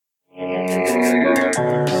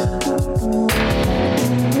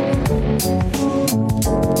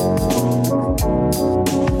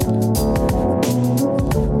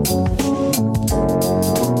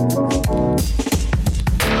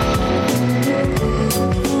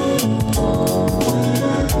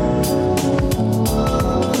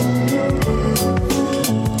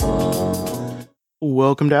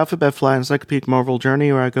Welcome to Alphabet Fly, Encyclopedic Marvel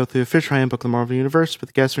Journey, where I go through the official handbook of the Marvel Universe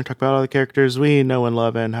with guests and talk about all the characters we know and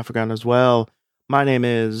love and have forgotten as well. My name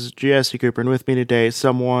is Jesse Cooper, and with me today is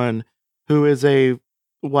someone who is a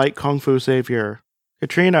white kung fu savior,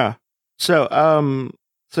 Katrina. So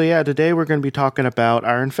today we're going to be talking about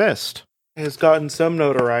Iron Fist. He has gotten some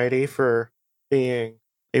notoriety for being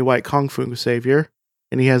a white kung fu savior,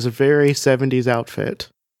 and he has a very 70s outfit.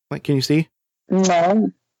 Like, can you see?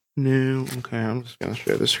 No. Okay, I'm just going to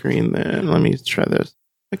share the screen then. Let me try this.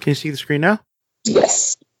 Can you see the screen now?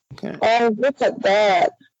 Yes. Okay. Oh, look at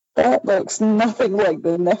that. That looks nothing like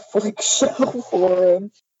the Netflix show for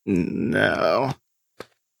him. No,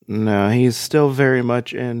 he's still very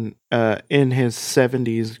much in his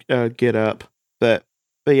 70s get up. But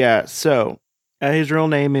yeah, so his real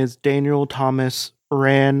name is Daniel Thomas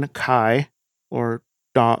Rand Kai, or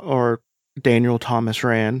Daniel Thomas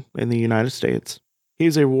Rand in the United States.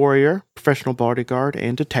 He's a warrior, professional bodyguard,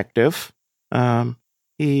 and detective.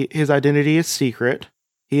 His identity is secret.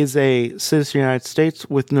 He is a citizen of the United States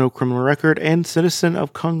with no criminal record and citizen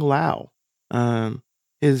of Kung Lao. He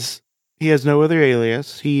has no other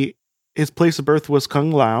alias. His place of birth was Kung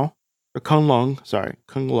Long.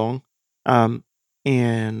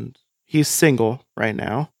 And he's single right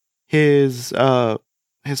now. His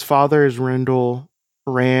father is Rendell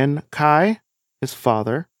Rand Kai. His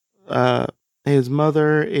father. His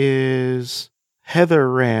mother is Heather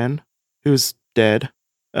Rand, who's dead.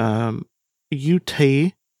 Ut,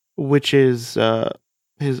 which is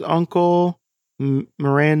his uncle,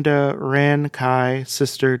 Miranda Rand Kai,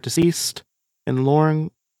 sister deceased, and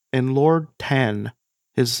Lord Tan,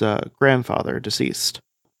 his grandfather deceased.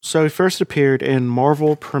 So he first appeared in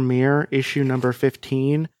Marvel Premiere issue number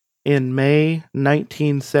 15 in May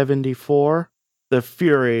 1974, The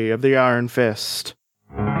Fury of the Iron Fist.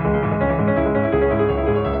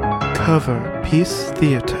 Cover Peace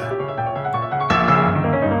Theater.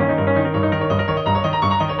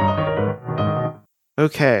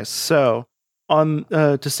 Okay, so on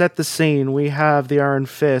to set the scene, we have the Iron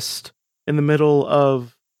Fist in the middle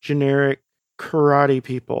of generic karate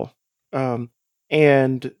people, and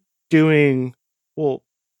doing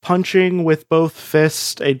punching with both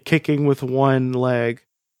fists and kicking with one leg.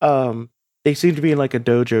 They seem to be in like a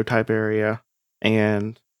dojo type area,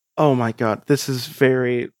 and oh my god, this is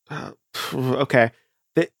very okay.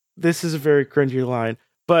 This is a very cringy line,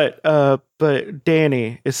 but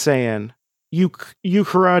Danny is saying, "You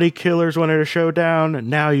karate killers wanted a showdown, and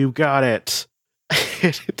now you got it."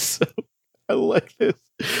 I like this.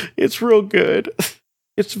 It's real good.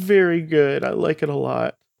 It's very good. I like it a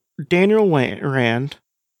lot. Daniel Rand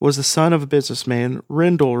was the son of a businessman,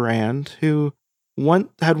 Rendell Rand, who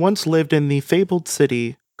had once lived in the fabled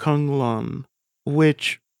city Kung Lun,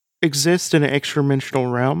 which exists in an extra-dimensional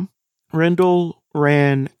realm. Rendell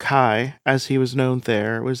Rand Kai, as he was known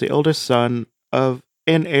there, was the eldest son of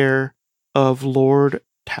and heir of Lord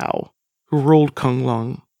Tao, who ruled Kung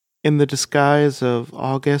Lun in the disguise of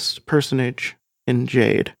August Personage in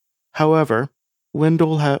Jade. However,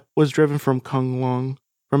 Wendell was driven from Kung Lun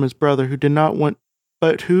from his brother, who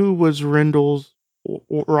was Rendell's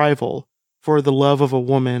rival for the love of a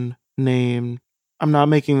woman named, I'm not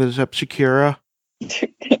making this up, Shakira.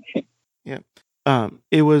 Yeah.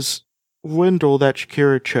 It was Wendell that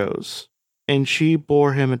Shakira chose, and she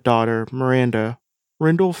bore him a daughter, Miranda.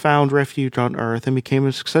 Rendell found refuge on Earth and became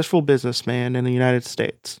a successful businessman in the United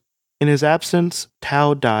States. In his absence,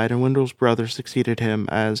 Tao died, and Wendell's brother succeeded him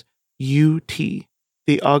as UT,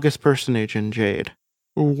 the August Personage in Jade.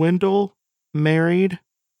 Wendell married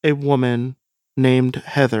a woman named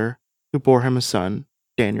Heather, who bore him a son,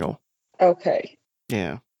 Daniel. Okay.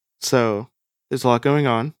 Yeah. So there's a lot going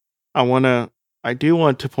on. I do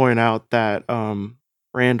want to point out that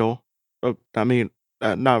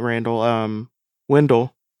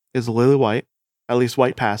Wendell is lily white, at least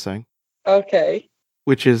white passing. Okay.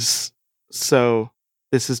 Which is, so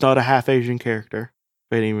this is not a half Asian character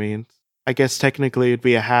by any means. I guess technically it'd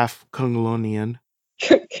be a half Kungunian.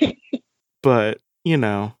 But,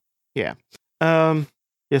 yeah.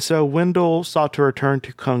 So Wendell sought to return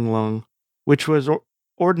to Kung Lun, which was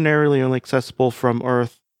ordinarily only accessible from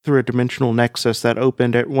Earth through a dimensional nexus that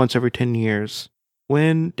opened once every 10 years.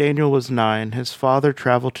 When Daniel was 9, his father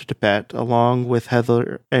traveled to Tibet along with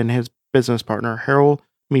Heather and his business partner, Harold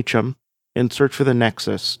Meacham, in search for the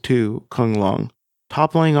nexus to Kunlun,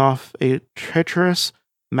 toppling off a treacherous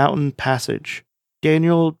mountain passage.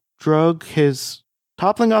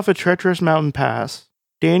 Toppling off a treacherous mountain pass,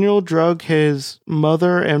 Daniel drug his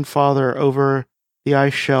mother and father over the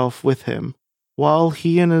ice shelf with him. While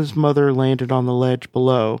he and his mother landed on the ledge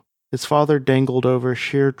below, his father dangled over a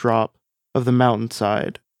sheer drop of the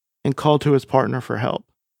mountainside and called to his partner for help.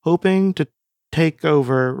 Hoping to take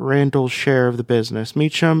over Randall's share of the business,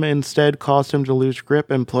 Meacham instead caused him to lose grip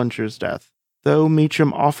and plunge to his death. Though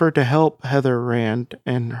Meacham offered to help Heather Rand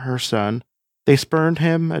and her son, they spurned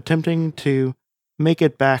him, attempting to make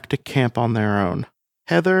it back to camp on their own.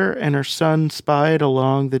 Heather and her son spied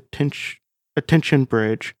along the Attention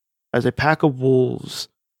Bridge as a pack of wolves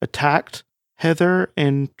attacked Heather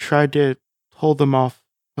and tried to hold them off.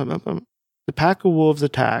 The pack of wolves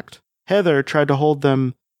attacked. Heather tried to hold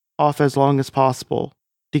them off as long as possible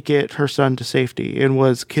to get her son to safety and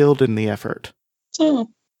was killed in the effort.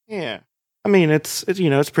 Yeah. I mean, it's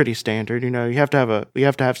it's pretty standard. You have to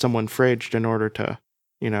have someone fridged in order to,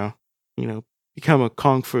 become a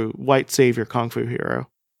white savior kung fu hero.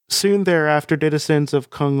 Soon thereafter, citizens of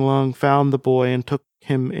Kunlun found the boy and took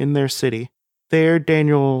him in their city. There,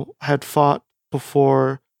 Daniel had fought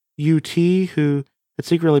before UT, who had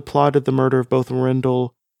secretly plotted the murder of both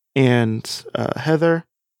Rendell and Heather.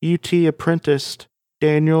 UT apprenticed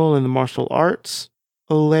Daniel in the martial arts.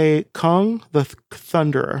 Lei Kung, the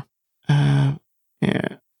Thunderer.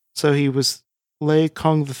 Yeah. So he was Lei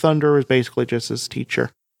Kung the Thunderer was basically just his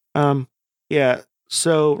teacher. Yeah.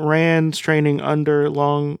 So Rand's training under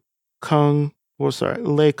Lei Kung was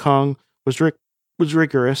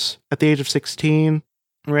rigorous. At the age of 16,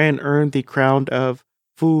 Rand earned the crown of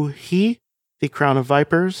Fu He, the crown of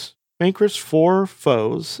vipers, vanquished 4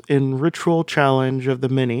 foes in ritual challenge of the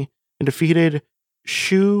many, and defeated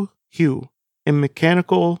Shu Hu, a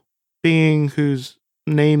mechanical being whose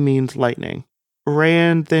name means lightning.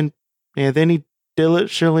 Rand then he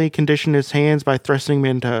diligently conditioned his hands by thrusting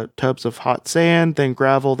them into tubs of hot sand, then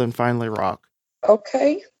gravel, then finally rock.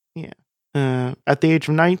 Okay. Yeah. At the age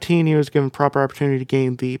of 19, he was given proper opportunity to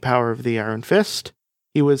gain the power of the Iron Fist.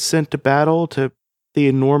 He was sent to battle to the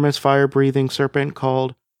enormous fire-breathing serpent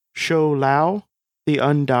called Shou Lao, the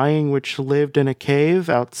Undying, which lived in a cave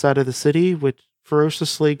outside of the city, which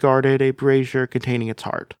ferociously guarded a brazier containing its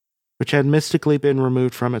heart, which had mystically been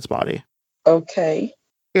removed from its body. Okay.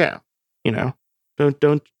 Yeah.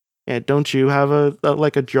 Don't you have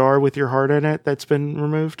a jar with your heart in it that's been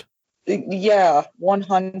removed? Yeah,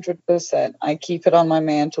 100%. I keep it on my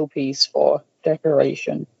mantelpiece for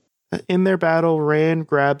decoration. In their battle, Rand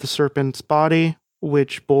grabbed the serpent's body,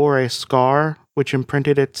 which bore a scar, which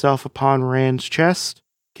imprinted itself upon Rand's chest.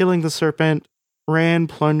 Killing the serpent, Rand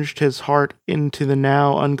plunged his heart into the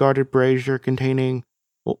now unguarded brazier containing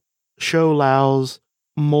Shou Lao's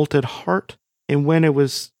molted heart, and when it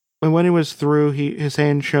was through, his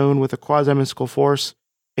hand shone with a quasi-mystical force,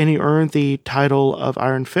 and he earned the title of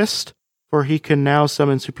Iron Fist, for he can now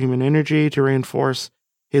summon superhuman energy to reinforce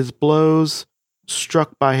his blows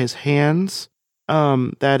struck by his hands.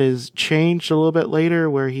 That is changed a little bit later,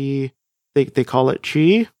 where they call it chi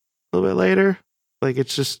a little bit later. Like,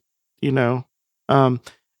 it's just,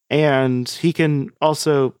 and he can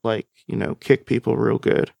also, kick people real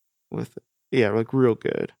good with it. Yeah, real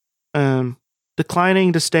good.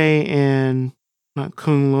 Declining to stay in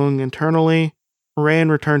Kunlun internally,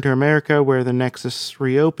 Rand returned to America, where the Nexus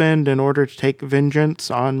reopened in order to take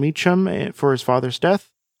vengeance on Meacham for his father's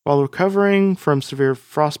death. While recovering from severe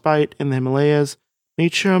frostbite in the Himalayas,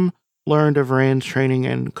 Meacham learned of Rand's training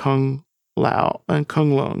in Kunlun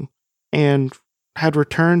and had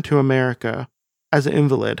returned to America as an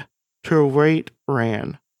invalid to await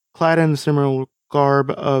Rand. Clad in the similar garb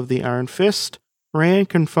of the Iron Fist, Rand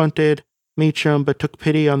confronted Meacham but took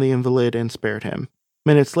pity on the invalid and spared him.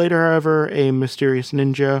 Minutes later, however, a mysterious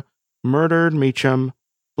ninja murdered Meacham.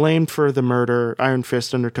 Blamed for the murder, Iron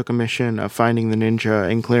Fist undertook a mission of finding the ninja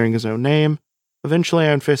and clearing his own name. Eventually,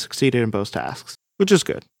 Iron Fist succeeded in both tasks, which is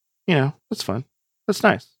good. That's fun. That's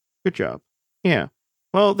nice. Good job. Yeah.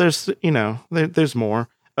 Well, there's more.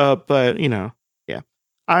 But yeah.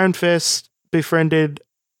 Iron Fist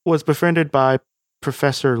was befriended by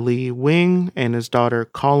Professor Li Wing and his daughter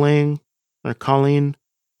Colleen, a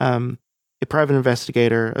private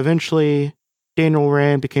investigator. Eventually, Daniel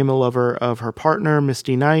Rand became a lover of her partner,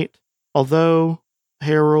 Misty Knight. Although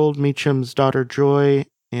Harold Meacham's daughter Joy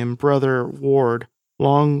and brother Ward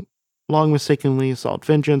long mistakenly sought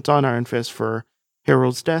vengeance on Iron Fist for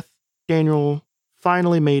Harold's death, Daniel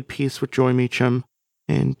finally made peace with Joy Meacham,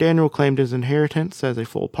 and Daniel claimed his inheritance as a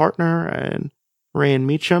full partner and ran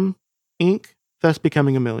Meacham, Inc., thus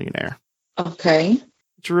becoming a millionaire. Okay.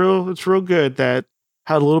 It's real good that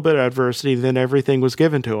had a little bit of adversity, then everything was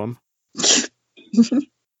given to him.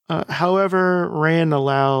 However, Rand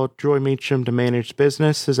allowed Joy Meacham to manage the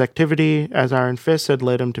business. His activity as Iron Fist had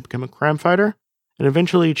led him to become a crime fighter, and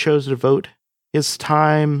eventually he chose to devote his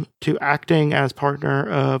time to acting as partner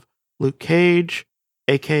of Luke Cage,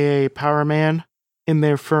 aka Power Man, in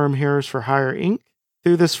their firm Heroes for Hire Inc.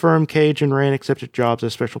 Through this firm, Cage and Rand accepted jobs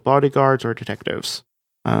as special bodyguards or detectives.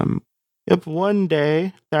 One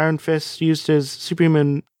day, the Iron Fist used his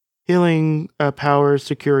superhuman healing powers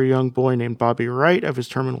to cure a young boy named Bobby Wright of his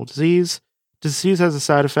terminal disease. Disease has a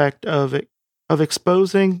side effect of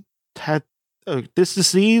exposing. This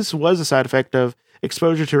disease was a side effect of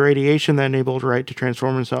exposure to radiation that enabled Wright to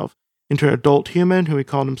transform himself into an adult human, who he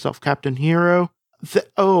called himself Captain Hero.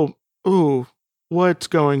 What's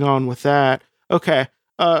going on with that? Okay,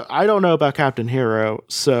 I don't know about Captain Hero,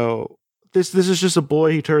 so this is just a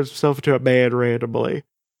boy who turns himself into a man randomly.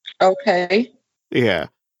 Okay. Yeah.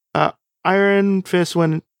 Iron Fist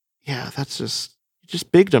went. Yeah, he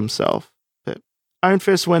just bigged himself. But Iron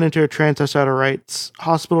Fist went into a trance outside of Wright's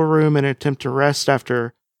hospital room in an attempt to rest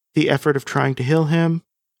after the effort of trying to heal him.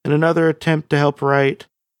 In another attempt to help Wright,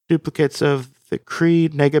 duplicates of the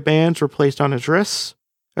Creed negabands were placed on his wrists.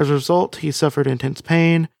 As a result, he suffered intense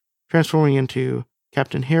pain, transforming into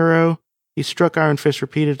Captain Hero. He struck Iron Fist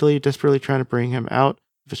repeatedly, desperately trying to bring him out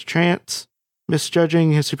of his trance,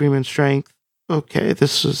 misjudging his superhuman strength. Okay,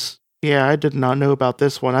 this is. Yeah, I did not know about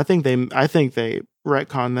this one. I think they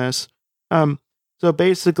retcon this. So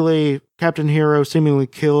basically, Captain Hero seemingly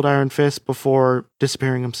killed Iron Fist before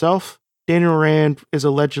disappearing himself. Daniel Rand was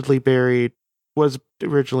originally buried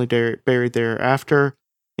thereafter,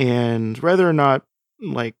 and whether or not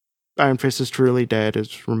Iron Fist is truly dead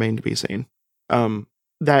is remained to be seen.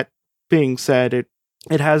 That being said, it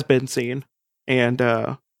has been seen,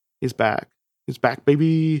 and he's back. He's back,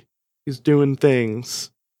 baby. He's doing things.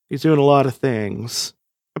 He's doing a lot of things.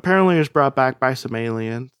 Apparently, he was brought back by some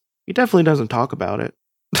aliens. He definitely doesn't talk about it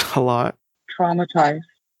a lot. Traumatized.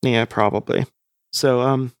 Yeah, probably.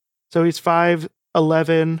 So he's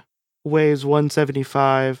 5'11", weighs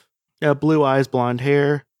 175, blue eyes, blonde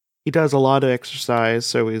hair. He does a lot of exercise,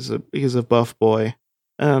 so he's a buff boy.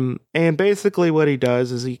 And basically, what he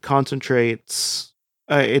does is he concentrates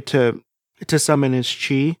it to summon his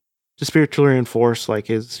chi to spiritually reinforce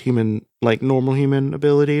his normal human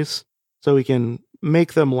abilities, so he can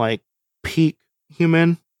make them peak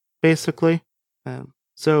human, basically.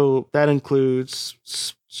 So that includes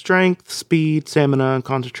strength, speed, stamina, and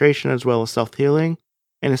concentration, as well as self-healing,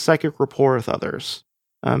 and a psychic rapport with others.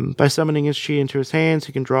 By summoning his chi into his hands,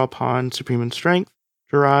 he can draw upon superhuman strength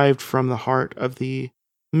derived from the heart of the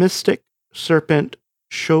mystic serpent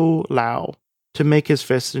Shou Lao to make his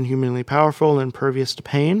fists inhumanly powerful and impervious to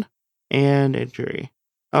pain and injury.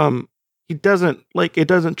 He doesn't it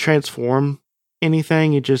doesn't transform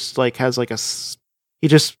anything. He just he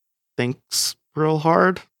just thinks real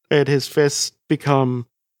hard, and his fists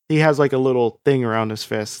he has a little thing around his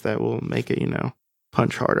fist that will make it,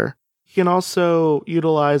 punch harder. He can also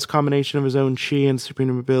utilize a combination of his own chi and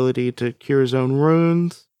superhuman ability to cure his own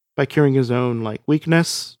wounds by curing his own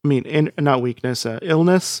weakness. Not weakness,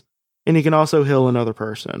 illness. And he can also heal another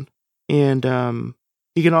person. And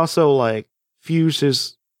he can also fuse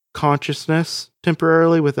his consciousness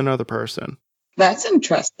temporarily with another person. That's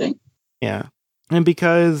interesting. Yeah. And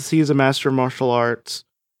because he's a master of martial arts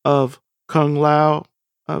of Kung Lung,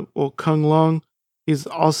 he's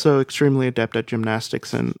also extremely adept at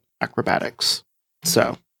gymnastics and acrobatics.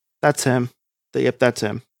 So that's him. That's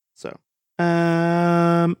him. So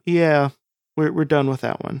yeah, we're done with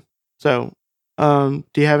that one. So do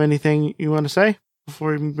you have anything you want to say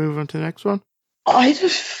before we move on to the next one?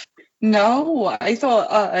 No, I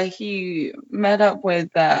thought he met up with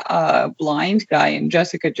that blind guy in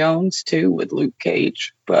Jessica Jones too, with Luke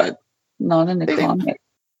Cage, but not in the comic.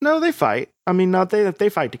 No, they fight. They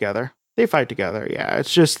fight together. They fight together. Yeah,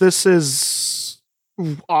 it's just this is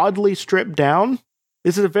oddly stripped down.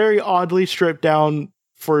 This is a very oddly stripped down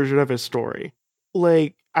version of his story.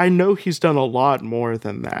 I know he's done a lot more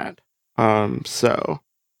than that. So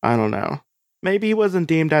I don't know. Maybe he wasn't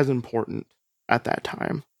deemed as important at that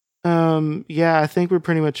time. Yeah, I think we're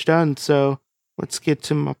pretty much done. So let's get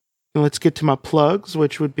to my plugs,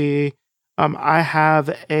 which would be, I have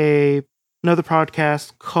another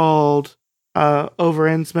podcast called Over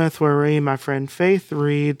Innsmouth, where my friend Faith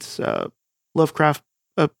reads Lovecraft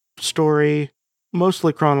story,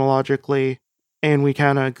 mostly chronologically, and we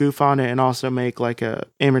kind of goof on it and also make a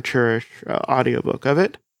amateurish audiobook of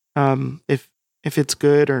it. If it's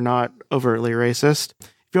good or not overtly racist.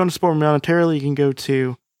 If you want to support me monetarily, you can go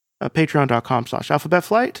to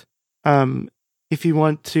patreon.com/alphabetflight. If you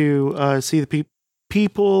want to see the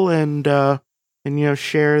people and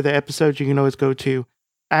share the episodes, you can always go to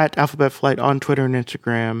 @alphabetflight on Twitter and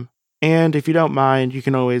Instagram. And if you don't mind, you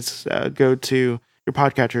can always go to your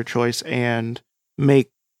podcatcher of choice and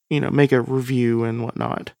make a review and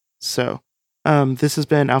whatnot. So, this has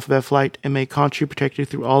been Alphabet Flight, and may Khonshu protect you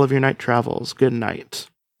through all of your night travels. Good night.